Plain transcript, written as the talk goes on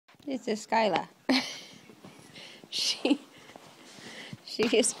This is Skyla. She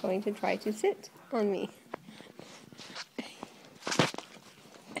is going to try to sit on me.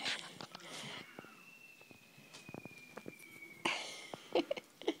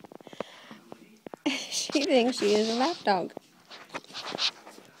 She thinks she is a lap dog.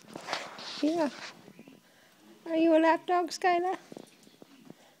 Yeah. Are you a lap dog, Skyla?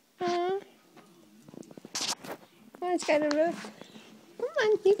 Huh? Come on, Skyla. Come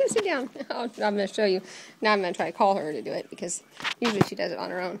on, you can sit down. Oh, I'm going to show you. Now I'm going to try to call her to do it because usually she does it on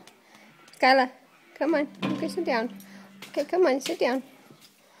her own. Skyla, come on. You can sit down. Okay, come on, sit down.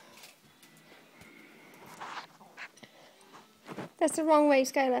 That's the wrong way,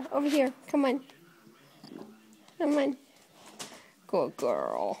 Skyla. Over here. Come on. Come on. Good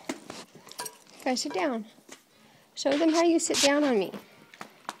girl. Gotta sit down. Show them how you sit down on me.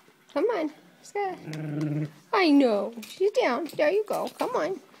 Come on, Skyla. I know. Sit down. There you go. Come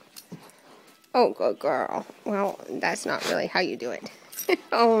on. Oh, good girl. Well, that's not really how you do it.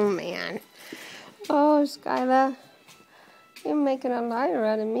 Oh, man. Oh, Skyla. You're making a liar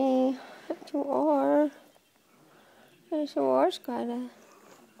out of me. You are. Yes, you are, Skyla.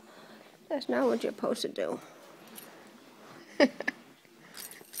 That's not what you're supposed to do.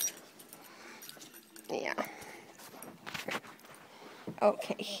 Yeah.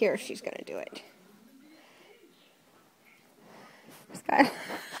 Okay, here she's going to do it. Skyla.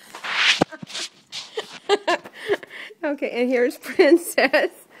 Okay, and here's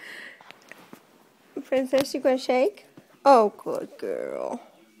Princess. Princess, you going to shake? Oh, good girl.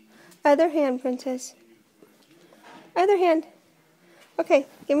 Other hand, Princess. Other hand. Okay,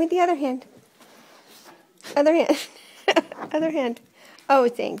 give me the other hand. Other hand. Other hand. Oh,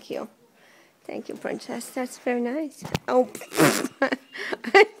 thank you. Thank you, Princess. That's very nice. Oh,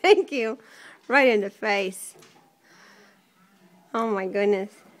 thank you. Right in the face. Oh, my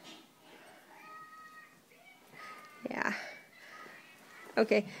goodness. Yeah.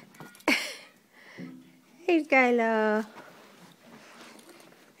 Okay. Hey, Skyla.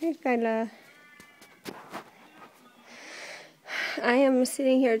 Hey, Skyla. I am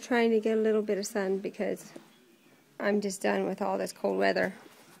sitting here trying to get a little bit of sun because I'm just done with all this cold weather.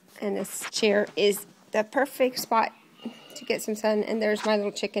 And this chair is the perfect spot to get some sun. And there's my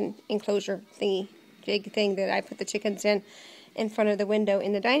little chicken enclosure thingy, jig thing that I put the chickens in front of the window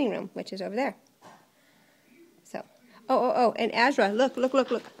in the dining room, which is over there. So, oh, and Azra, look.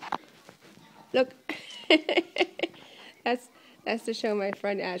 Look. That's to show my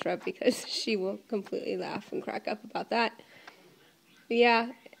friend Azra because she will completely laugh and crack up about that. Yeah,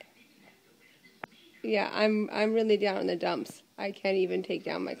 I'm really down in the dumps. I can't even take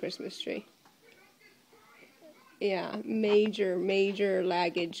down my Christmas tree. Yeah, major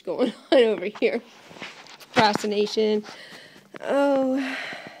laggage going on over here. Procrastination. Oh,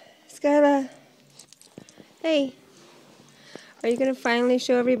 Skyla. Hey, are you going to finally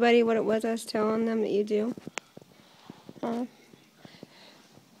show everybody what it was I was telling them that you do?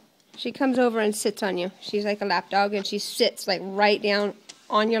 She comes over and sits on you. She's like a lap dog, and she sits like right down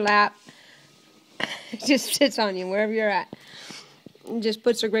on your lap. Just sits on you wherever you're at. And just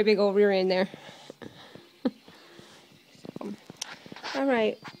puts her great big old rear end there. So, all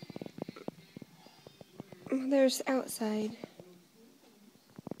right. There's outside.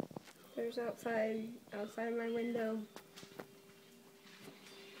 There's outside of my window.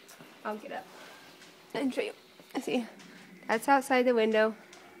 I'll get up and show you. See, that's outside the window.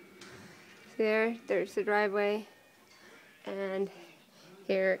 There's the driveway, and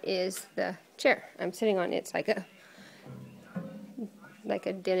here is the chair I'm sitting on. It's like a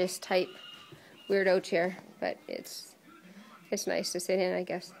dentist type weirdo chair, but it's nice to sit in, I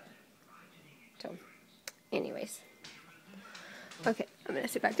guess. So, anyways, okay, I'm gonna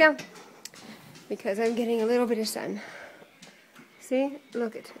sit back down because I'm getting a little bit of sun. See,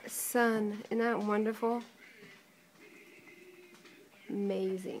 look at the sun. Isn't that wonderful?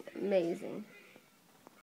 Amazing.